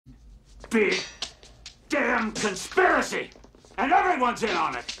big damn conspiracy! And everyone's in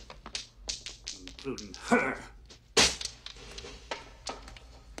on it! Including her.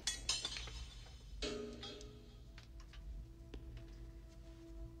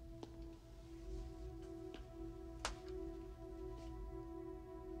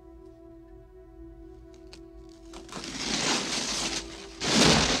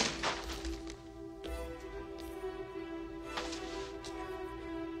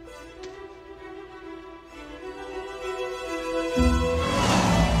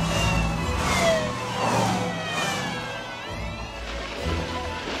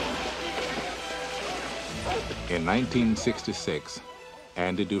 In 1966,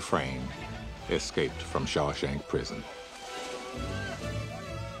 Andy Dufresne escaped from Shawshank prison.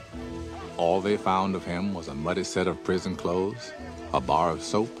 All they found of him was a muddy set of prison clothes, a bar of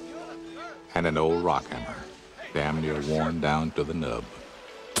soap, and an old rock hammer, damn near worn down to the nub.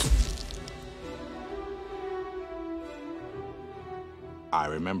 I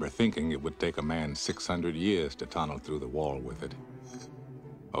remember thinking it would take a man 600 years to tunnel through the wall with it.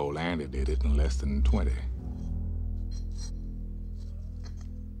 Old Andy did it in less than 20.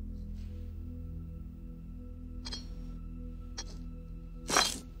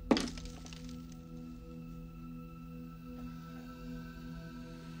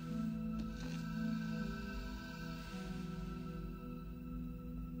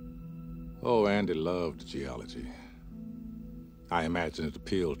 Oh, Andy loved geology. I imagine it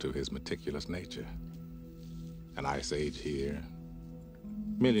appealed to his meticulous nature. An ice age here,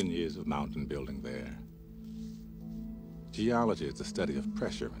 million years of mountain building there. Geology is the study of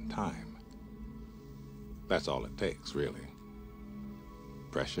pressure and time. That's all it takes, really.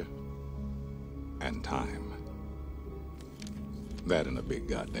 Pressure and time. That and a big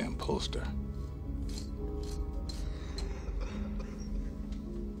goddamn poster.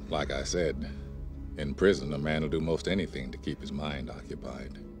 Like I said, in prison, a man will do most anything to keep his mind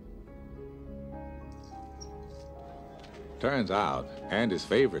occupied. Turns out, Andy's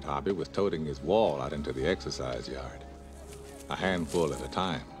favorite hobby was toting his wall out into the exercise yard. A handful at a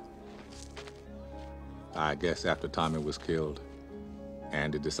time. I guess after Tommy was killed,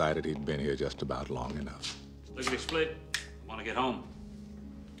 Andy decided he'd been here just about long enough. Look at me split. Want to get home?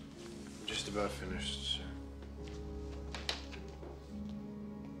 I'm just about finished, sir.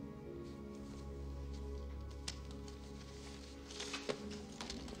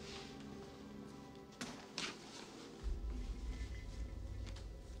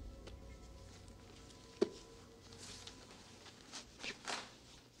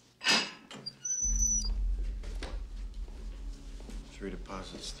 Three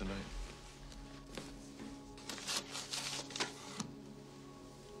deposits tonight.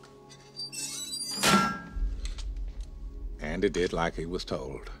 Andy did like he was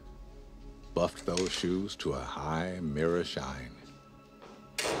told. Buffed those shoes to a high mirror shine.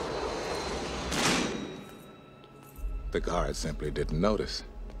 The guards simply didn't notice.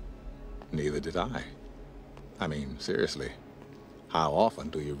 Neither did I. I mean, seriously, how often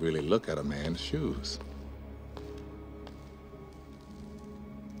do you really look at a man's shoes?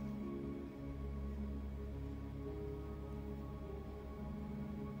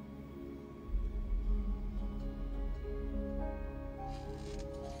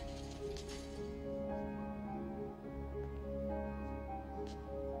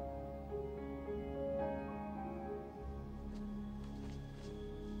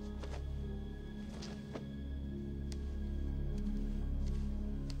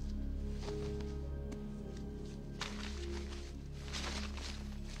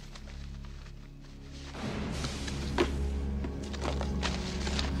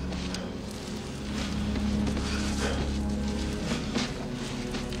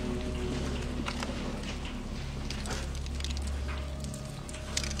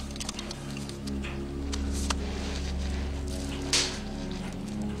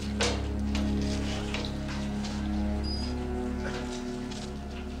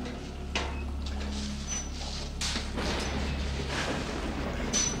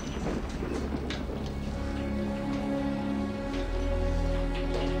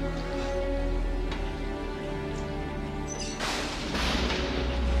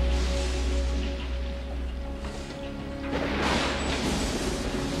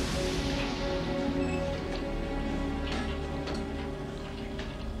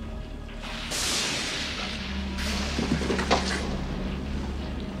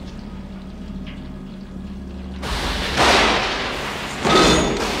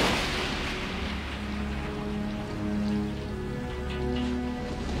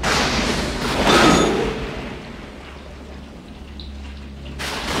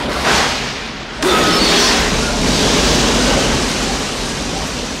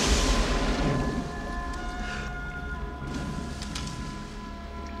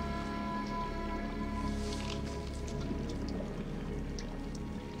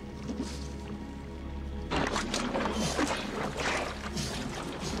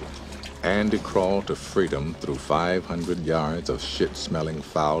 Andy crawled to freedom through 500 yards of shit-smelling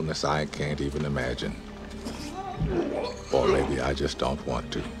foulness I can't even imagine. Or maybe I just don't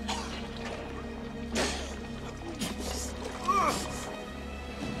want to.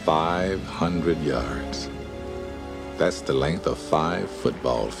 "500 yards. That's the length of 5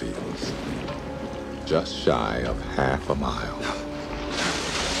 football fields. Just shy of half a mile.